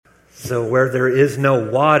So where there is no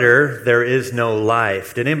water, there is no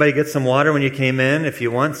life. Did anybody get some water when you came in? If you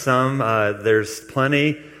want some, there's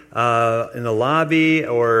plenty in the lobby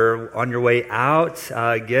or on your way out.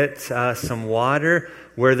 Get some water.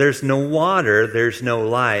 Where there's no water, there's no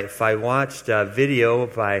life. I watched a video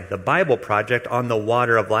by the Bible Project on the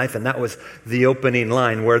water of life, and that was the opening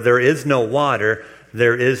line. Where there is no water,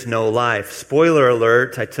 there is no life. Spoiler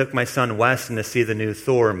alert, I took my son Weston to see the new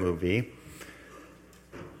Thor movie.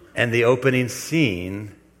 And the opening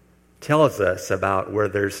scene tells us about where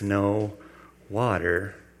there's no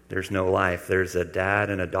water, there's no life. There's a dad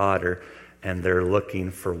and a daughter, and they're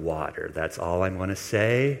looking for water. That's all I'm going to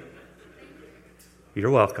say.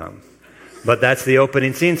 You're welcome. But that's the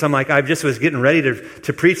opening scene. So I'm like, I just was getting ready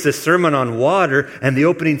to preach this sermon on water, and the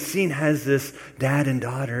opening scene has this dad and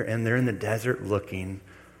daughter, and they're in the desert looking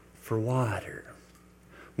for water.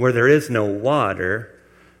 Where there is no water,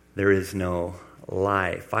 there is no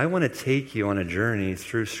life. I want to take you on a journey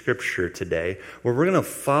through Scripture today where we're going to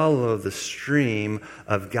follow the stream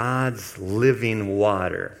of God's living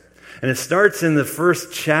water. And it starts in the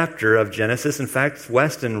first chapter of Genesis. In fact,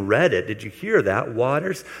 Weston read it. Did you hear that?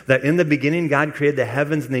 Waters. That in the beginning God created the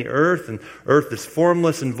heavens and the earth is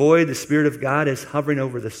formless and void. The Spirit of God is hovering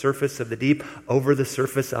over the surface of the deep, over the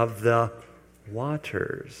surface of the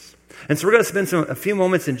waters. And so we're going to spend a few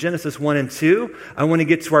moments in Genesis 1 and 2. I want to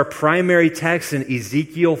get to our primary text in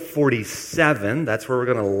Ezekiel 47. That's where we're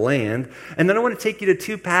going to land. And then I want to take you to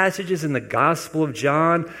two passages in the Gospel of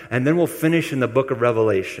John, and then we'll finish in the book of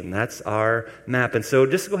Revelation. That's our map. And so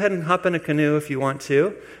just go ahead and hop in a canoe if you want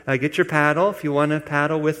to. Get your paddle if you want to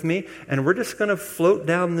paddle with me. And we're just going to float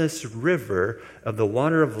down this river of the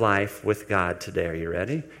water of life with God today. Are you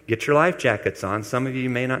ready? Get your life jackets on. Some of you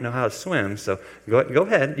may not know how to swim, so go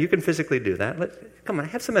ahead. You can physically do that. Come on,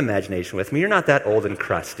 have some imagination with me. You're not that old and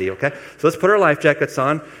crusty, okay? So let's put our life jackets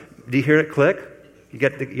on. Do you hear it click? You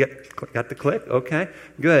got the click? Okay,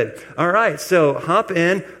 good. All right, so hop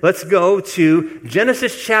in. Let's go to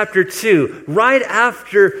Genesis chapter 2. Right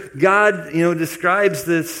after God, describes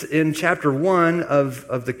this in chapter 1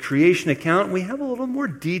 of the creation account, we have a little more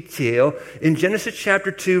detail in Genesis chapter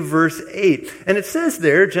 2, verse 8. And it says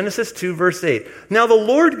there, Genesis 2, verse 8, "Now the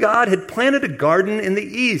Lord God had planted a garden in the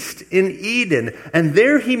east, in Eden, and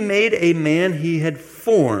there he made a man he had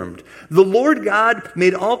formed. The Lord God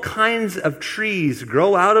made all kinds of trees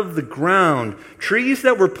grow out of the ground, trees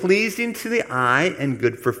that were pleasing to the eye and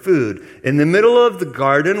good for food. In the middle of the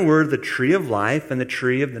garden were the tree of life and the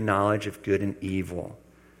tree of the knowledge of good and evil."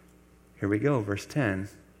 Here we go, verse 10.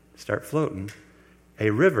 Start floating. "A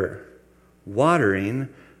river watering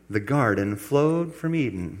the garden flowed from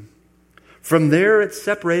Eden. From there it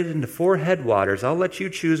separated into 4 headwaters." I'll let you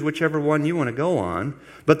choose whichever one you want to go on.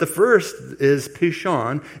 But the first is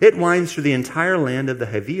Pishon. It winds through the entire land of the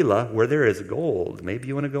Havilah where there is gold. Maybe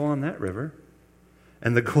you want to go on that river.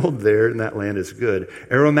 And the gold there in that land is good.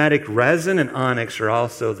 Aromatic resin and onyx are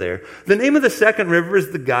also there. The name of the second river is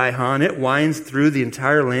the Gihon. It winds through the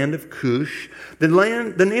entire land of Cush. The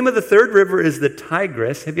name of the third river is the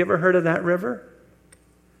Tigris. Have you ever heard of that river?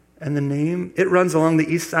 And it runs along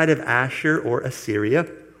the east side of Ashur or Assyria.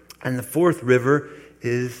 And the fourth river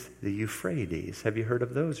is the Euphrates. Have you heard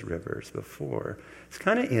of those rivers before? It's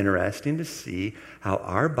kind of interesting to see how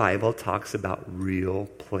our Bible talks about real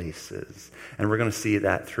places. And we're going to see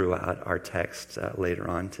that throughout our text later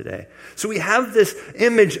on today. So we have this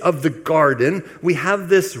image of the garden. We have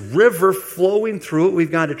this river flowing through it.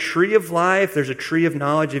 We've got a tree of life. There's a tree of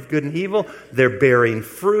knowledge of good and evil. They're bearing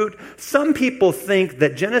fruit. Some people think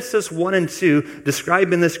that Genesis 1 and 2,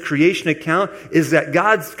 describing this creation account, is that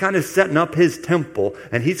God's kind of setting up his temple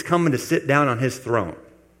and he's coming to sit down on his throne.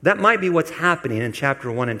 That might be what's happening in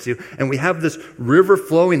chapter 1 and 2. And we have this river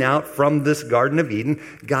flowing out from this Garden of Eden,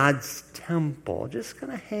 God's temple. Just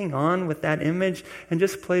kind of hang on with that image and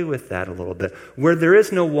just play with that a little bit. Where there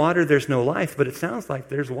is no water, there's no life. But it sounds like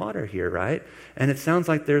there's water here, right? And it sounds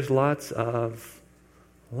like there's lots of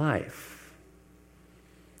life.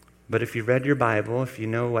 But if you read your Bible, if you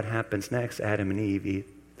know what happens next, Adam and Eve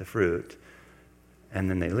eat the fruit. And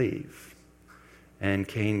then they leave. And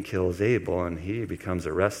Cain kills Abel, and he becomes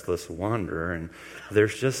a restless wanderer. And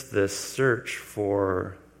there's just this search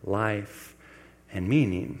for life and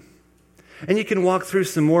meaning. And you can walk through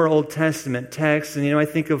some more Old Testament texts. And, I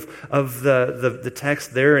think of the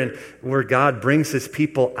text there and where God brings his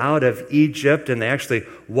people out of Egypt. And they actually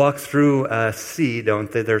walk through a sea,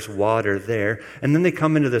 don't they? There's water there. And then they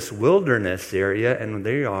come into this wilderness area, and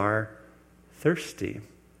they are thirsty.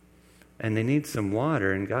 and they need some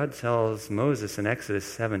water. And God tells Moses in Exodus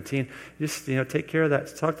 17, just, take care of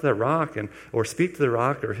that. Talk to the rock or speak to the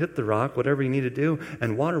rock or hit the rock, whatever you need to do,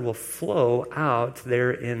 and water will flow out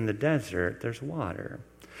there in the desert. There's water.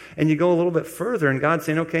 And you go a little bit further, and God's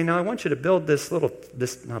saying, okay, now I want you to build build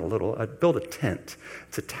a tent.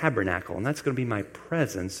 It's a tabernacle, and that's going to be my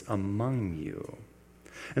presence among you.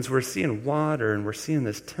 And so we're seeing water, and we're seeing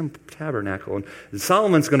this tabernacle. And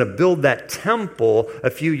Solomon's going to build that temple a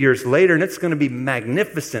few years later, and it's going to be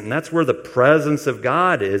magnificent. And that's where the presence of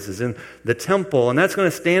God is in the temple. And that's going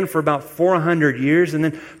to stand for about 400 years. And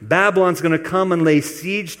then Babylon's going to come and lay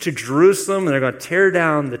siege to Jerusalem, and they're going to tear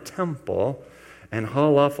down the temple and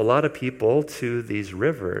haul off a lot of people to these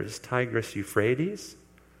rivers, Tigris, Euphrates.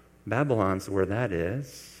 Babylon's where that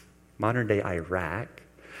is, modern-day Iraq.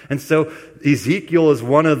 And so Ezekiel is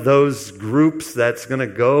one of those groups that's going to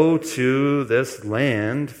go to this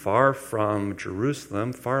land far from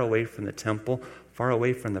Jerusalem, far away from the temple, far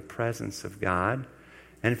away from the presence of God.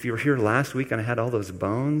 And if you were here last week and I had all those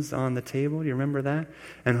bones on the table, do you remember that?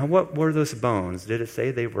 And what were those bones? Did it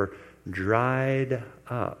say they were dried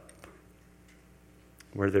up?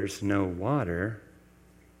 Where there's no water,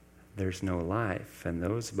 there's no life. And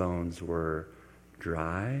those bones were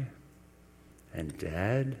dry and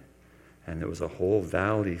dead, and there was a whole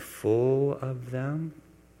valley full of them.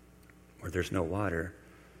 Where there's no water,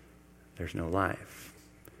 there's no life.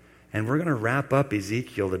 And we're going to wrap up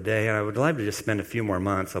Ezekiel today. And I would like to just spend a few more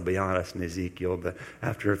months, I'll be honest, in Ezekiel. But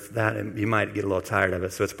after that, you might get a little tired of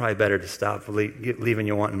it. So it's probably better to stop leaving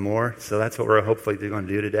you wanting more. So that's what we're hopefully going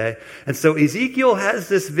to do today. And so Ezekiel has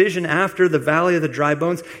this vision after the valley of the dry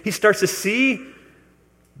bones. He starts to see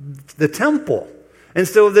the temple. And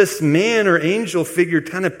so this man or angel figure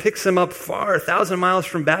kind of picks him up far, 1,000 miles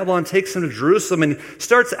from Babylon, takes him to Jerusalem, and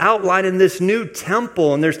starts outlining this new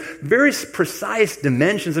temple. And there's very precise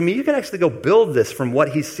dimensions. I mean, you can actually go build this from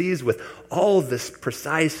what he sees with all this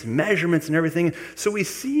precise measurements and everything. So he's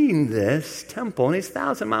seeing this temple, and he's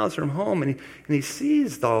 1,000 miles from home, and he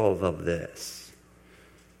sees all of this.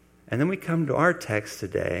 And then we come to our text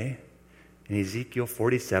today, in Ezekiel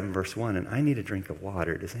 47, verse 1, and I need a drink of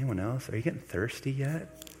water. Does anyone else? Are you getting thirsty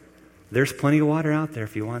yet? There's plenty of water out there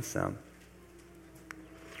if you want some.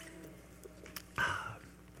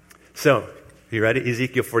 So, you ready?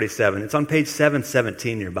 Ezekiel 47. It's on page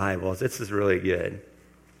 717 in your Bibles. This is really good.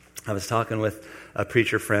 I was talking with a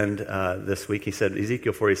preacher friend this week. He said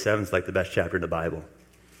Ezekiel 47 is like the best chapter in the Bible.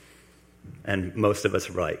 And most of us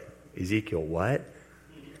were like, Ezekiel what?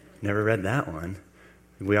 Never read that one.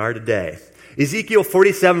 We are today. Ezekiel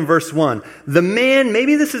 47, verse 1. The man,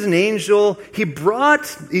 maybe this is an angel, he brought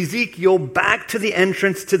Ezekiel back to the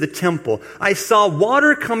entrance to the temple. I saw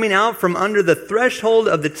water coming out from under the threshold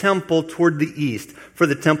of the temple toward the east, for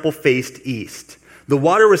the temple faced east. The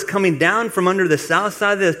water was coming down from under the south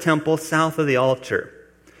side of the temple, south of the altar.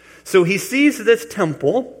 So he sees this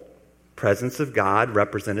temple, presence of God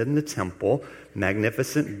represented in the temple,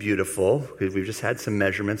 magnificent, beautiful, because we've just had some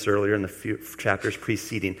measurements earlier in the few chapters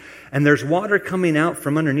preceding. And there's water coming out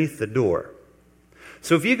from underneath the door.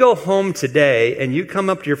 So if you go home today and you come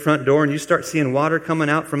up to your front door and you start seeing water coming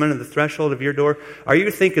out from under the threshold of your door, are you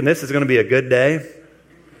thinking this is going to be a good day?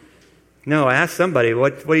 No, I asked somebody,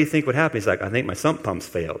 what do you think would happen? He's like, I think my sump pumps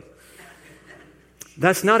failed.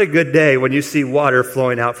 That's not a good day when you see water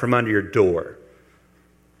flowing out from under your door.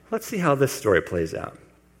 Let's see how this story plays out.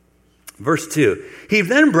 Verse 2, he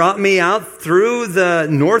then brought me out through the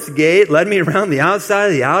north gate, led me around the outside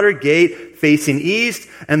of the outer gate, facing east,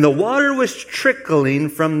 and the water was trickling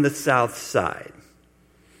from the south side.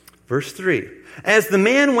 Verse 3, as the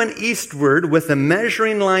man went eastward with a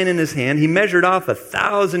measuring line in his hand, he measured off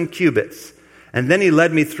 1,000 cubits, and then he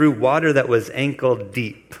led me through water that was ankle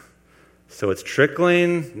deep. So it's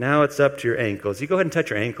trickling, now it's up to your ankles. You go ahead and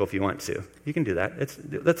touch your ankle if you want to. You can do that.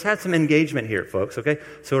 Let's have some engagement here, folks, okay?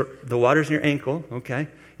 So the water's in your ankle, okay?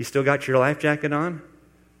 You still got your life jacket on?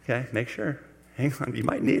 Okay, make sure. Hang on, you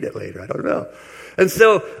might need it later, I don't know. And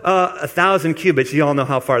so 1,000 cubits, you all know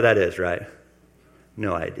how far that is, right?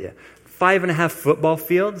 No idea. 5.5 football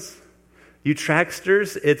fields. You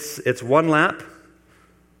tracksters, it's one lap,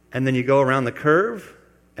 and then you go around the curve,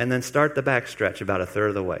 and then start the backstretch about a third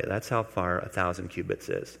of the way. That's how far 1,000 cubits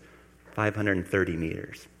is. 530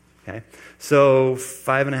 meters. Okay? So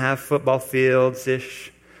 5.5 football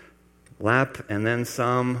fields-ish, lap, and then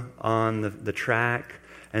some on the track.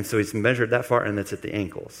 And so he's measured that far, and it's at the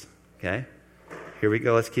ankles. Okay? Here we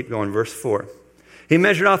go. Let's keep going. Verse 4. He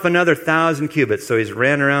measured off another 1,000 cubits. So he's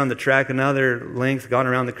ran around the track another length, gone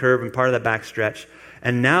around the curve and part of the backstretch.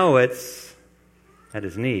 And now it's at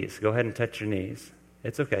his knees. Go ahead and touch your knees.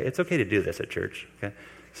 It's okay. It's okay to do this at church. Okay?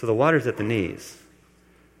 So the water's at the knees.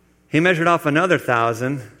 He measured off another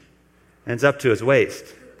 1,000, and it's up to his waist.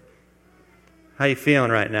 How you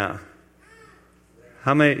feeling right now?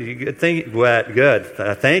 How many? You think wet? Good.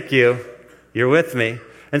 Thank you. You're with me.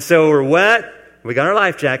 And so we're wet. We got our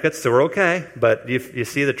life jackets, so we're okay. But you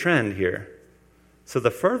see the trend here. So the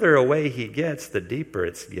further away he gets, the deeper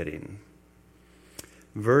it's getting.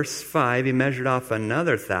 Verse 5, he measured off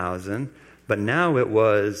another 1,000, but now it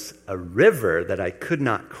was a river that I could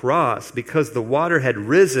not cross because the water had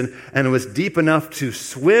risen and was deep enough to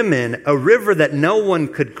swim in, a river that no one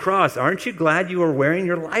could cross. Aren't you glad you are wearing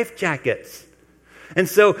your life jackets? And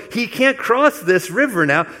so he can't cross this river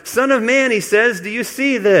now. Son of man, he says, do you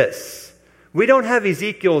see this? We don't have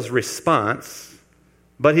Ezekiel's response,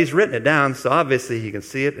 but he's written it down, so obviously he can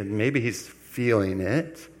see it, and maybe he's feeling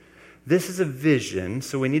it. This is a vision,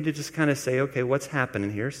 so we need to just kind of say, okay, what's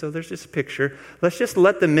happening here? So there's this picture. Let's just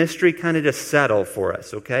let the mystery kind of just settle for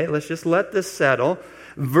us, okay? Let's just let this settle.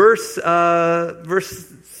 Last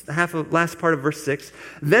part of verse 6.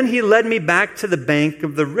 Then he led me back to the bank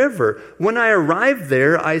of the river. When I arrived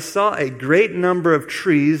there, I saw a great number of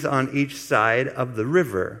trees on each side of the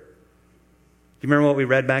river. Do you remember what we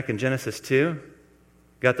read back in Genesis 2?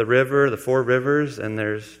 Got the river, the 4 rivers, and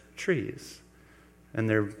there's trees. And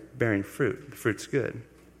they're bearing fruit. The fruit's good.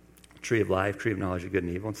 Tree of life, tree of knowledge of good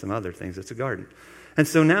and evil, and some other things. It's a garden. And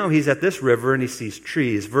so now he's at this river and he sees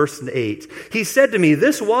trees. Verse 8. He said to me,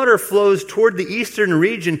 this water flows toward the eastern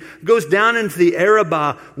region, goes down into the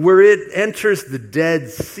Arabah, where it enters the Dead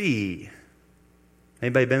Sea.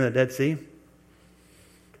 Anybody been to the Dead Sea?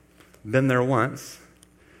 Been there once.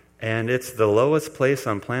 And it's the lowest place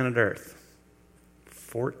on planet Earth.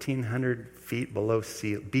 1,400 feet below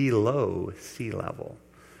sea level.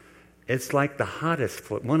 It's like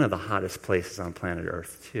one of the hottest places on planet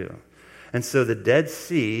Earth, too. And so the Dead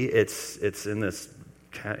Sea, it's in this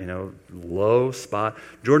low spot.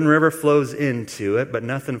 Jordan River flows into it, but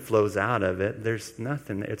nothing flows out of it. There's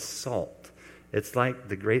nothing. It's salt. It's like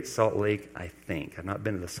the Great Salt Lake, I think. I've not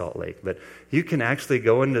been to the Salt Lake, but you can actually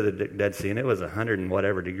go into the Dead Sea, and it was 100 and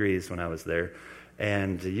whatever degrees when I was there,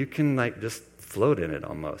 and you can just float in it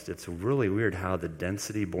almost. It's really weird how the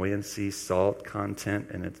density, buoyancy, salt content,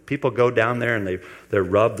 and people go down there and they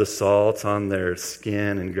rub the salts on their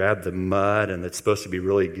skin and grab the mud, and it's supposed to be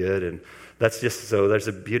really good. And that's just so there's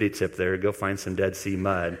a beauty tip there. Go find some Dead Sea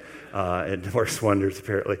mud. It works wonders,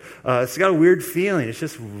 apparently. It's got a weird feeling. It's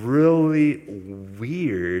just really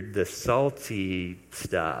weird, the salty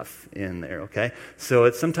stuff in there, okay? So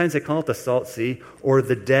sometimes they call it the Salt Sea or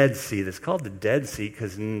the Dead Sea. It's called the Dead Sea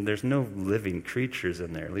because there's no living creatures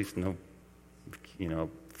in there, at least no,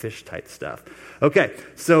 fish-type stuff. Okay,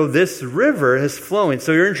 so this river is flowing.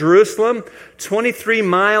 So you're in Jerusalem, 23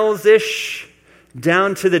 miles-ish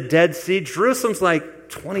down to the Dead Sea. Jerusalem's like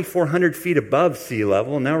 2,400 feet above sea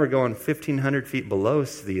level. Now we're going 1,500 feet below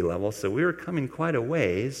sea level. So we were coming quite a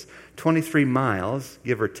ways, 23 miles,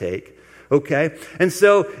 give or take. Okay? And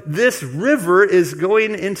so this river is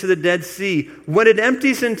going into the Dead Sea. When it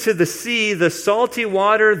empties into the sea, the salty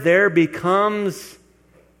water there becomes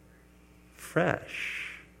fresh.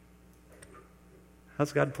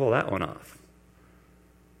 How's God pull that one off?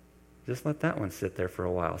 Just let that one sit there for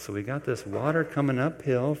a while. So we got this water coming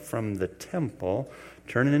uphill from the temple,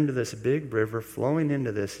 turning into this big river, flowing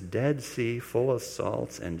into this Dead Sea full of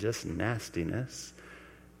salts and just nastiness.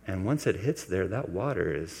 And once it hits there, that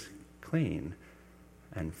water is clean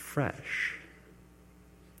and fresh.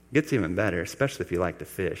 It gets even better, especially if you like to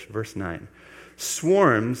fish. Verse 9.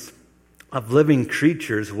 Swarms of living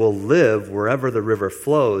creatures will live wherever the river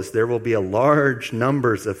flows. There will be a large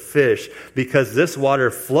numbers of fish because this water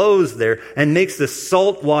flows there and makes the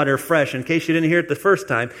salt water fresh. In case you didn't hear it the first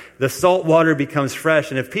time, the salt water becomes fresh.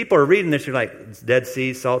 And if people are reading this, you're like, it's Dead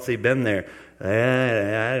Sea, Salt Sea, been there.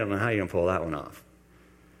 I don't know how you're going to pull that one off.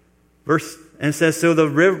 And it says, so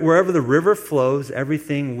wherever the river flows,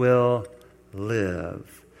 everything will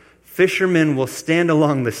live. Fishermen will stand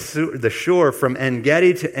along the shore from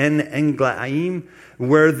En-Gedi to En-Eglaim,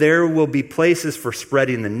 where there will be places for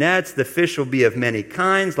spreading the nets. The fish will be of many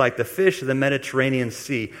kinds, like the fish of the Mediterranean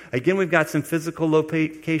Sea. Again, we've got some physical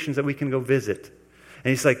locations that we can go visit. And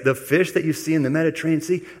he's like, the fish that you see in the Mediterranean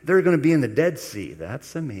Sea, they're going to be in the Dead Sea.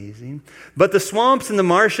 That's amazing. But the swamps and the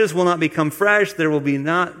marshes will not become fresh. They will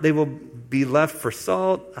be left for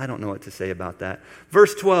salt. I don't know what to say about that.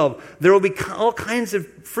 Verse 12, there will be all kinds of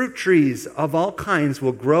fruit trees of all kinds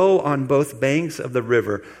will grow on both banks of the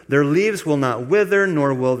river. Their leaves will not wither,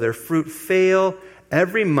 nor will their fruit fail.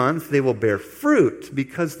 Every month they will bear fruit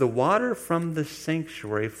because the water from the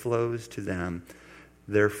sanctuary flows to them.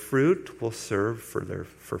 Their fruit will serve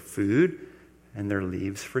for food, and their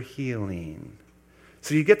leaves for healing.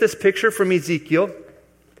 So you get this picture from Ezekiel.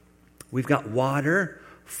 We've got water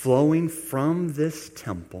flowing from this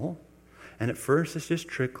temple. And at first it's just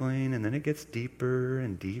trickling, and then it gets deeper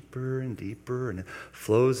and deeper and deeper, and it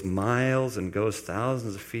flows miles and goes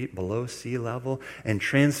thousands of feet below sea level and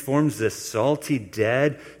transforms this salty,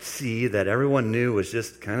 dead sea that everyone knew was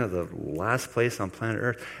just kind of the last place on planet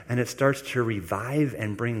Earth. And it starts to revive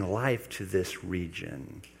and bring life to this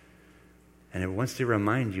region. And it wants to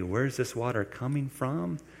remind you, where's this water coming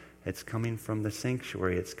from? It's coming from the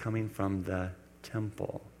sanctuary. It's coming from the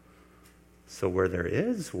temple. So where there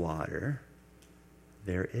is water,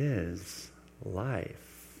 there is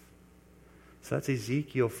life. So that's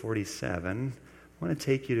Ezekiel 47. I want to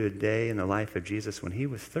take you to a day in the life of Jesus when he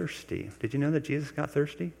was thirsty. Did you know that Jesus got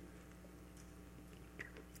thirsty?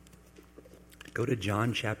 Go to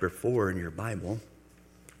John chapter 4 in your Bible.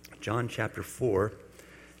 John chapter 4.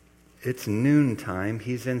 It's noontime.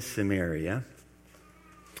 He's in Samaria.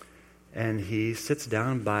 And he sits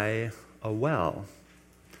down by a well.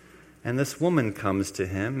 And this woman comes to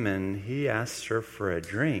him, and he asks her for a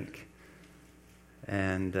drink.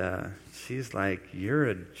 And she's like, you're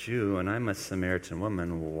a Jew, and I'm a Samaritan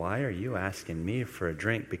woman. Why are you asking me for a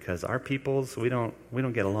drink? Because our peoples, we don't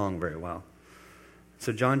get along very well.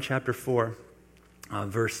 So John chapter 4,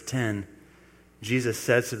 verse 10, Jesus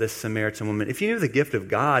says to this Samaritan woman, if you knew the gift of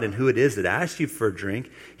God and who it is that asked you for a drink,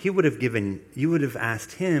 you would have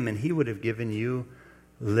asked him, and he would have given you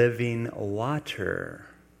living water.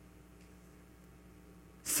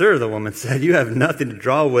 Sir, the woman said, you have nothing to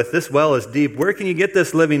draw with. This well is deep. Where can you get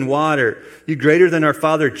this living water? You greater than our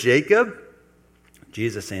father Jacob?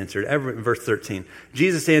 Jesus answered, verse 13,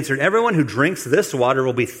 Jesus answered, everyone who drinks this water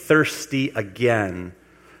will be thirsty again.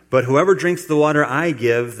 But whoever drinks the water I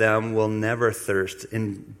give them will never thirst.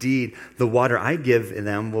 Indeed, the water I give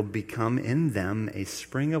them will become in them a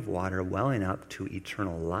spring of water welling up to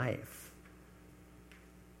eternal life.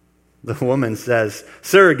 The woman says,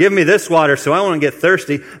 sir, give me this water so I won't get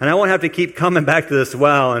thirsty and I won't have to keep coming back to this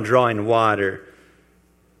well and drawing water.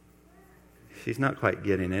 She's not quite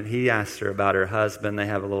getting it. He asks her about her husband. They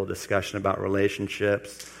have a little discussion about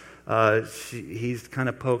relationships. He kind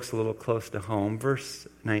of pokes a little close to home. Verse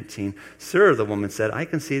 19, sir, the woman said, I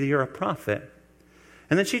can see that you're a prophet.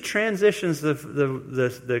 And then she transitions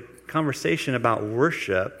the conversation about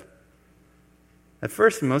worship. At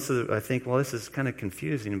first, I think, well, this is kind of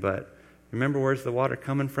confusing, but remember where's the water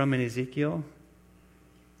coming from in Ezekiel?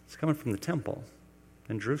 It's coming from the temple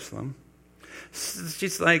in Jerusalem.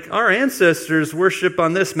 She's like, our ancestors worship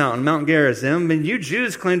on this mountain, Mount Gerizim, and you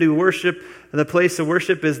Jews claim to worship, the place of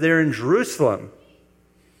worship is there in Jerusalem.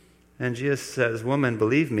 And Jesus says, woman,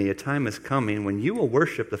 believe me, a time is coming when you will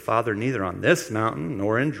worship the Father neither on this mountain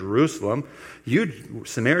nor in Jerusalem. You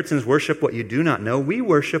Samaritans worship what you do not know. We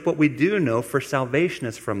worship what we do know, for salvation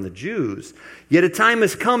is from the Jews. Yet a time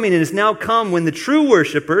is coming and is now come when the true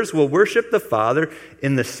worshipers will worship the Father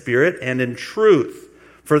in the Spirit and in truth.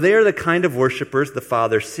 For they are the kind of worshipers the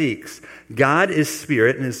Father seeks. God is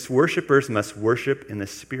Spirit, and his worshipers must worship in the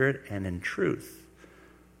Spirit and in truth.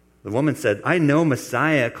 The woman said, I know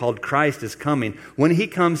Messiah called Christ is coming. When he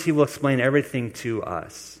comes, he will explain everything to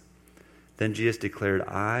us. Then Jesus declared,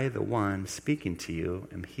 I, the one speaking to you,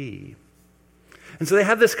 am he. And so they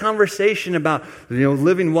have this conversation about,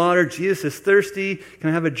 living water. Jesus is thirsty.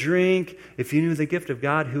 Can I have a drink? If you knew the gift of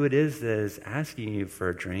God, who it is that is asking you for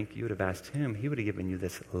a drink, you would have asked him. He would have given you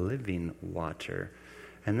this living water.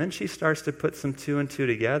 And then she starts to put some two and two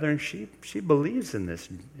together, and she believes in this,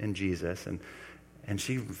 in Jesus. And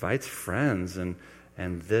she invites friends, and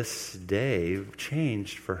this day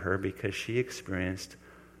changed for her because she experienced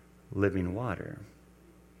living water.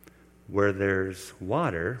 Where there's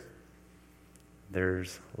water,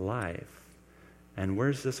 there's life. And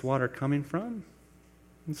where's this water coming from?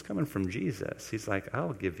 It's coming from Jesus. He's like,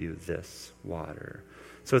 I'll give you this water.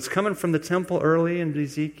 So it's coming from the temple early in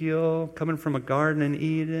Ezekiel, coming from a garden in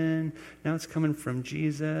Eden. Now it's coming from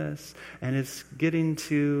Jesus, and it's getting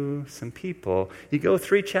to some people. You go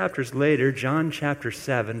 3 chapters later, John chapter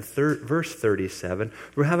 7, verse 37,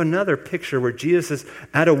 we have another picture where Jesus is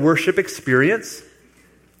at a worship experience.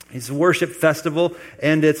 It's a worship festival,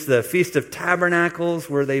 and it's the Feast of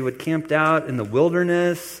Tabernacles where they would camped out in the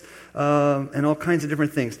wilderness. And all kinds of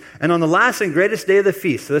different things. And on the last and greatest day of the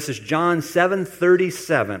feast, so this is John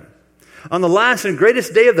 7:37. On the last and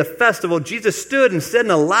greatest day of the festival, Jesus stood and said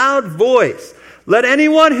in a loud voice, let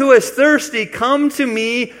anyone who is thirsty come to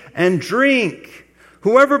me and drink.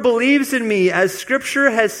 Whoever believes in me, as Scripture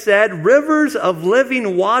has said, rivers of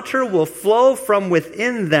living water will flow from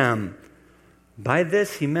within them. By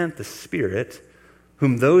this he meant the Spirit,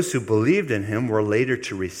 whom those who believed in him were later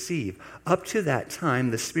to receive. Up to that time,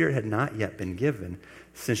 the Spirit had not yet been given,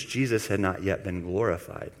 since Jesus had not yet been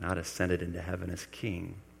glorified, not ascended into heaven as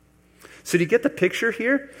king. So do you get the picture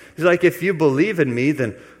here? It's like, if you believe in me,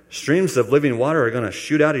 then streams of living water are going to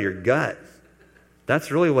shoot out of your gut. That's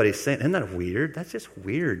really what he's saying. Isn't that weird? That's just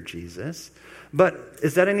weird, Jesus. But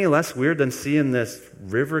is that any less weird than seeing this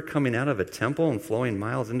river coming out of a temple and flowing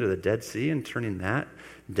miles into the Dead Sea and turning that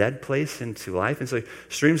dead place into life? And so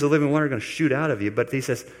streams of living water are going to shoot out of you. But he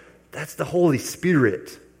says, that's the Holy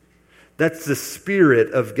Spirit. That's the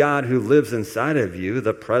Spirit of God who lives inside of you,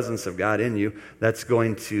 the presence of God in you, that's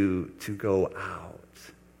going to go out.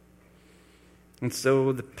 And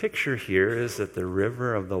so the picture here is that the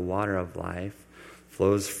river of the water of life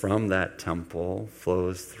flows from that temple,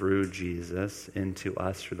 flows through Jesus into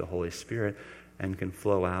us through the Holy Spirit, and can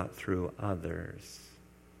flow out through others.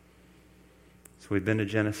 So we've been to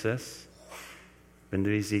Genesis, been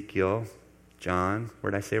to Ezekiel, John.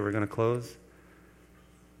 Where did I say we're going to close?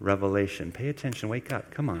 Revelation. Pay attention, wake up.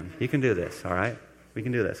 Come on, you can do this, all right? We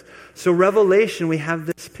can do this. So Revelation, we have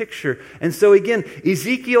this picture. And so again,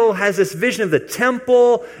 Ezekiel has this vision of the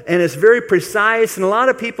temple, and it's very precise. And a lot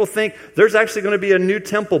of people think there's actually going to be a new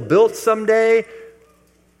temple built someday.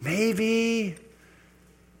 Maybe.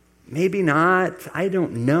 Maybe not. I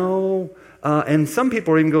don't know. And some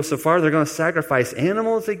people even go so far, they're going to sacrifice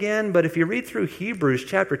animals again. But if you read through Hebrews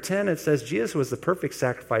chapter 10, it says Jesus was the perfect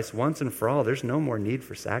sacrifice once and for all. There's no more need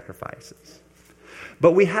for sacrifices.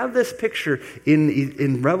 But we have this picture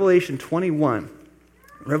in Revelation 21.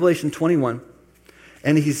 Revelation 21.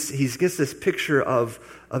 And he gets this picture of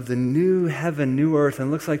the new heaven, new earth, and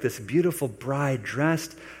it looks like this beautiful bride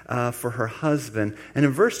dressed for her husband. And in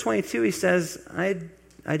verse 22, he says,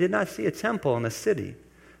 I did not see a temple in the city.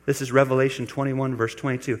 This is Revelation 21, verse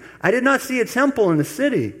 22. I did not see a temple in the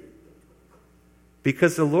city,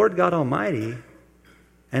 because the Lord God Almighty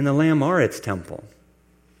and the Lamb are its temple.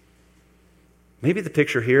 Maybe the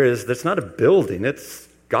picture here is that's not a building, it's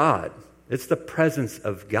God. It's the presence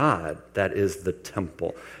of God that is the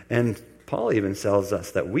temple. And Paul even tells us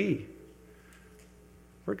that we're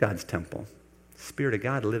God's temple. The Spirit of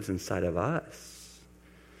God lives inside of us.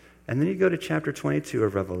 And then you go to chapter 22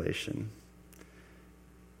 of Revelation.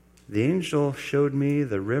 The angel showed me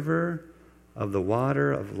the river of the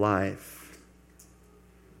water of life,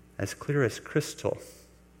 as clear as crystal,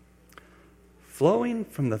 flowing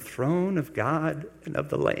from the throne of God and of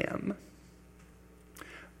the Lamb.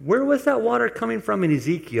 Where was that water coming from in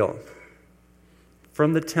Ezekiel?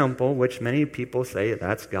 From the temple, which many people say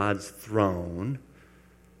that's God's throne.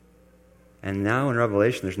 And now in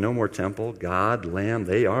Revelation, there's no more temple. God, Lamb,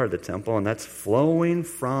 they are the temple, and that's flowing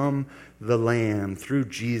from the Lamb through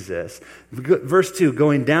Jesus. Verse 2,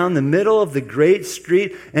 going down the middle of the great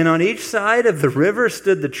street, and on each side of the river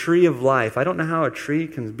stood the tree of life. I don't know how a tree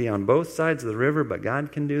can be on both sides of the river, but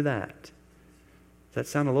God can do that. Does that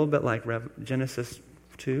sound a little bit like Genesis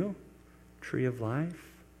 2? Tree of life?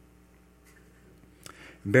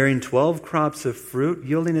 Bearing 12 crops of fruit,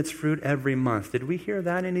 yielding its fruit every month. Did we hear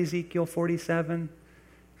that in Ezekiel 47?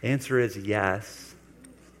 Answer is yes.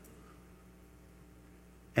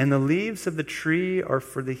 And the leaves of the tree are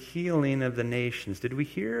for the healing of the nations. Did we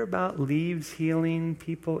hear about leaves healing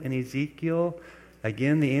people in Ezekiel?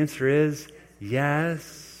 Again, the answer is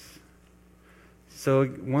yes. So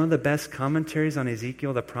one of the best commentaries on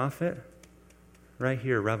Ezekiel the prophet, right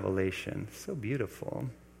here, Revelation. So beautiful.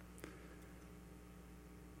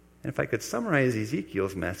 And if I could summarize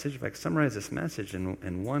Ezekiel's message, if I could summarize this message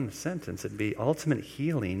in one sentence, it'd be ultimate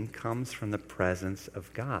healing comes from the presence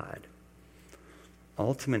of God.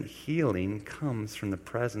 Ultimate healing comes from the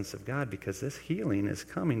presence of God, because this healing is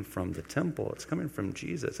coming from the temple. It's coming from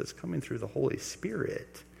Jesus. It's coming through the Holy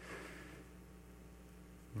Spirit.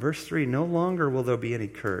 Verse 3, no longer will there be any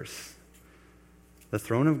curse. The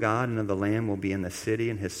throne of God and of the Lamb will be in the city,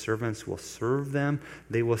 and his servants will serve them.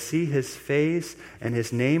 They will see his face, and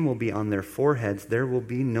his name will be on their foreheads. There will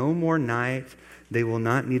be no more night. They will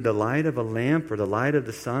not need the light of a lamp or the light of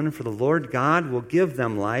the sun, for the Lord God will give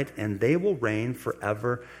them light, and they will reign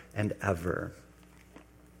forever and ever.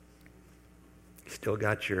 Still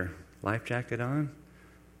got your life jacket on?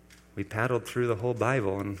 We paddled through the whole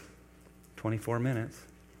Bible in 24 minutes.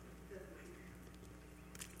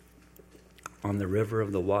 On the river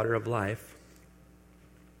of the water of life.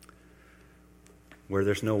 Where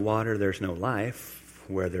there's no water, there's no life.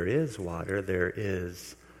 Where there is water, there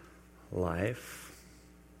is life.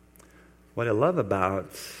 What I love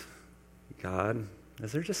about God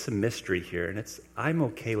is there's just some mystery here, and I'm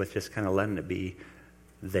okay with just kind of letting it be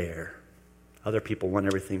there. Other people want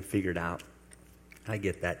everything figured out. I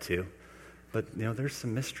get that too. But, there's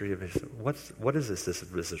some mystery of it. What is this? Is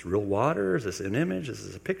this real water? Is this an image? Is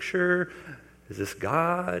this a picture? Is this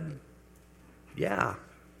God? Yeah.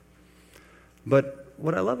 But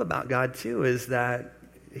what I love about God, too, is that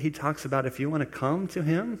he talks about if you want to come to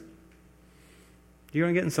him, you're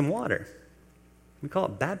going to get in some water. We call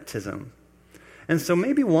it baptism. And so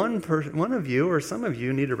maybe one of you or some of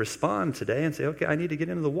you need to respond today and say, okay, I need to get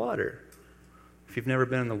into the water. If you've never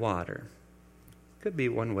been in the water. Could be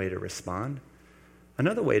one way to respond.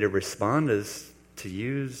 Another way to respond is to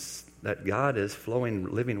use that God is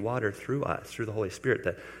flowing living water through us, through the Holy Spirit,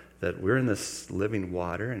 that we're in this living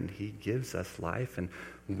water and he gives us life, and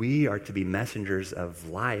we are to be messengers of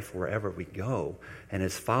life wherever we go. And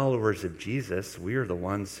as followers of Jesus, we are the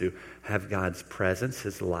ones who have God's presence,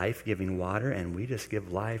 his life-giving water, and we just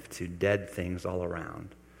give life to dead things all around.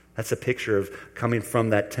 That's a picture of coming from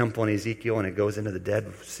that temple in Ezekiel, and it goes into the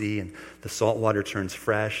Dead Sea, and the salt water turns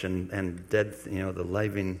fresh, and dead, the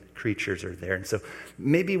living creatures are there. And so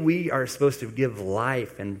maybe we are supposed to give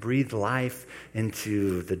life and breathe life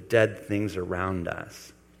into the dead things around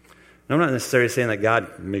us. Now, I'm not necessarily saying that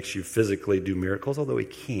God makes you physically do miracles, although he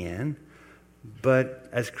can. But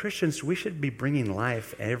as Christians, we should be bringing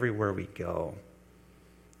life everywhere we go.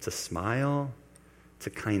 It's a smile. It's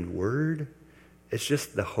a kind word. It's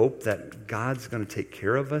just the hope that God's going to take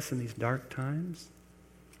care of us in these dark times.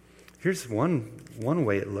 Here's one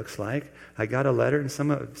way it looks like. I got a letter, and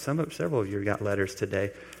several of you got letters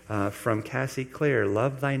today from Cassie Clare.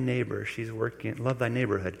 Love thy neighbor. Love thy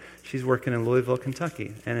neighborhood. She's working in Louisville,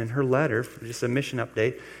 Kentucky. And in her letter, just a mission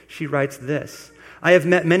update, she writes this: I have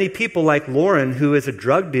met many people like Lauren, who is a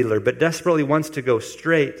drug dealer but desperately wants to go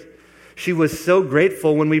straight. She was so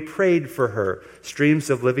grateful when we prayed for her. Streams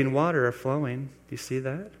of living water are flowing. Do you see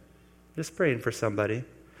that? Just praying for somebody.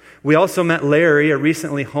 We also met Larry, a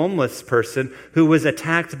recently homeless person who was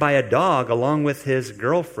attacked by a dog along with his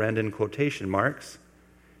girlfriend, in quotation marks.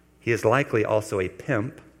 He is likely also a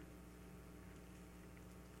pimp.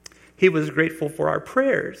 He was grateful for our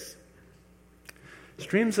prayers.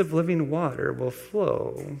 Streams of living water will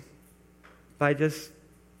flow by just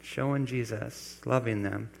showing Jesus, loving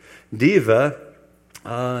them. Diva,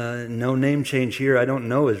 no name change here, I don't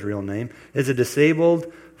know his real name, is a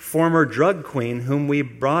disabled former drug queen whom we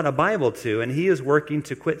brought a Bible to, and he is working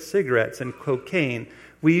to quit cigarettes and cocaine.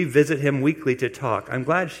 We visit him weekly to talk. I'm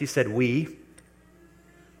glad she said we.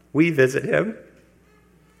 We visit him.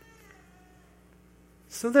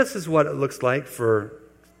 So this is what it looks like for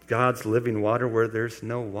God's living water. Where there's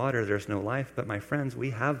no water, there's no life. But my friends, we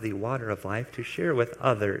have the water of life to share with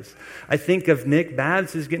others. I think of Nick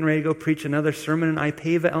Babs, who's getting ready to go preach another sermon in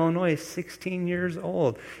Ipava, Illinois, 16 years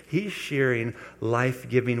old. He's sharing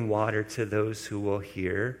life-giving water to those who will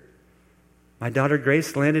hear. My daughter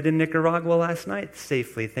Grace landed in Nicaragua last night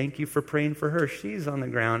safely. Thank you for praying for her. She's on the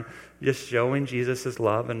ground just showing Jesus'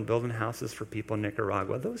 love and building houses for people in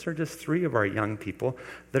Nicaragua. Those are just 3 of our young people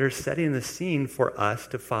that are setting the scene for us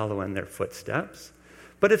to follow in their footsteps.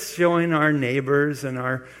 But it's showing our neighbors and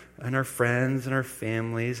our friends and our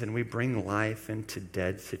families, and we bring life into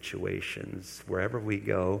dead situations. Wherever we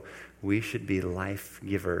go, we should be life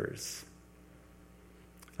givers.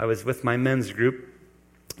 I was with my men's group.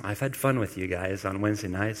 I've had fun with you guys on Wednesday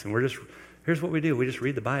nights, and here's what we do. We just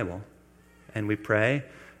read the Bible, and we pray,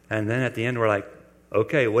 and then at the end we're like,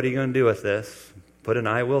 okay, what are you going to do with this? Put an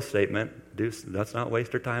I will statement. Let's not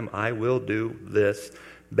waste our time. I will do this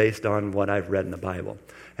based on what I've read in the Bible.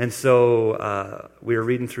 And so we were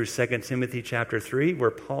reading through 2 Timothy chapter 3,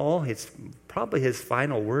 where Paul, it's probably his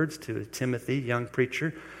final words to Timothy, young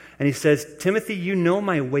preacher, and he says, Timothy, you know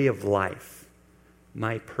my way of life,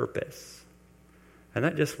 my purpose. And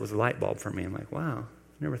that just was a light bulb for me. I'm like, wow,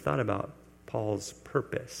 never thought about Paul's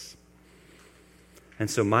purpose. And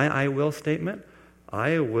so my I will statement,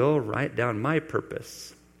 I will write down my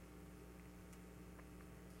purpose.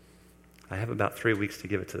 I have about 3 weeks to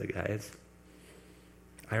give it to the guys.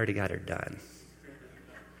 I already got her done.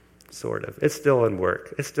 Sort of. It's still in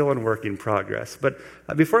work. It's still in work in progress. But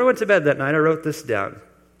before I went to bed that night, I wrote this down.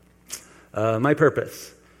 My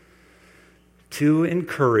purpose. To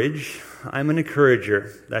encourage. I'm an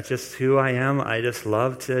encourager. That's just who I am. I just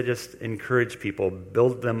love to just encourage people,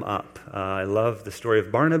 build them up. I love the story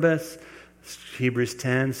of Barnabas. Hebrews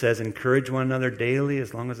 10 says, encourage one another daily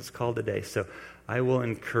as long as it's called a day. So I will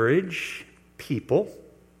encourage people.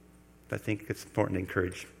 I think it's important to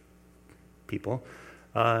encourage people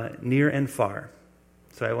near and far.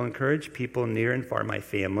 So I will encourage people near and far, my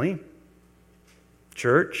family,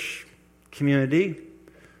 church, community,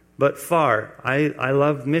 but far. I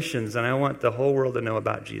love missions, and I want the whole world to know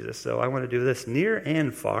about Jesus. So I want to do this near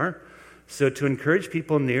and far. So to encourage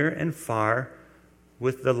people near and far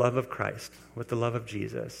with the love of Christ, with the love of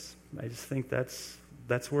Jesus, I just think that's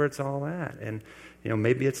where it's all at. And,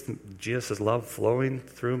 maybe it's Jesus' love flowing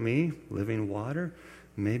through me, living water.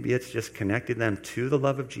 Maybe it's just connecting them to the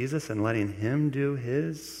love of Jesus and letting him do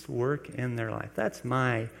his work in their life. That's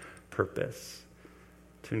my purpose,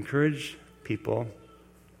 to encourage people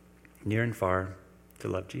near and far to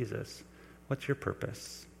love Jesus. What's your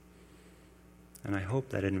purpose? And I hope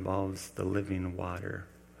that it involves the living water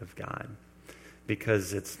of God,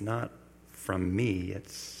 because it's not from me,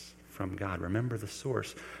 it's from God. Remember the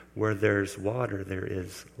source. Where there's water, there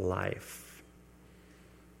is life.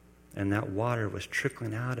 And that water was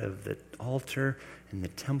trickling out of the altar and the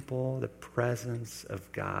temple, the presence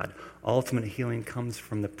of God. Ultimate healing comes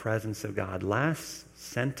from the presence of God. Last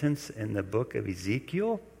sentence in the book of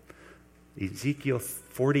Ezekiel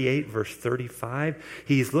 48, verse 35.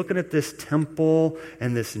 He's looking at this temple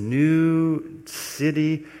and this new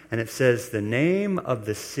city, and it says the name of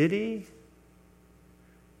the city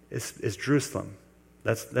is Jerusalem.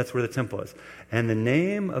 That's where the temple is. And the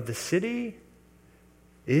name of the city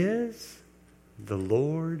is The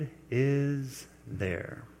Lord is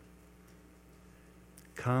There.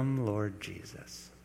 Come, Lord Jesus.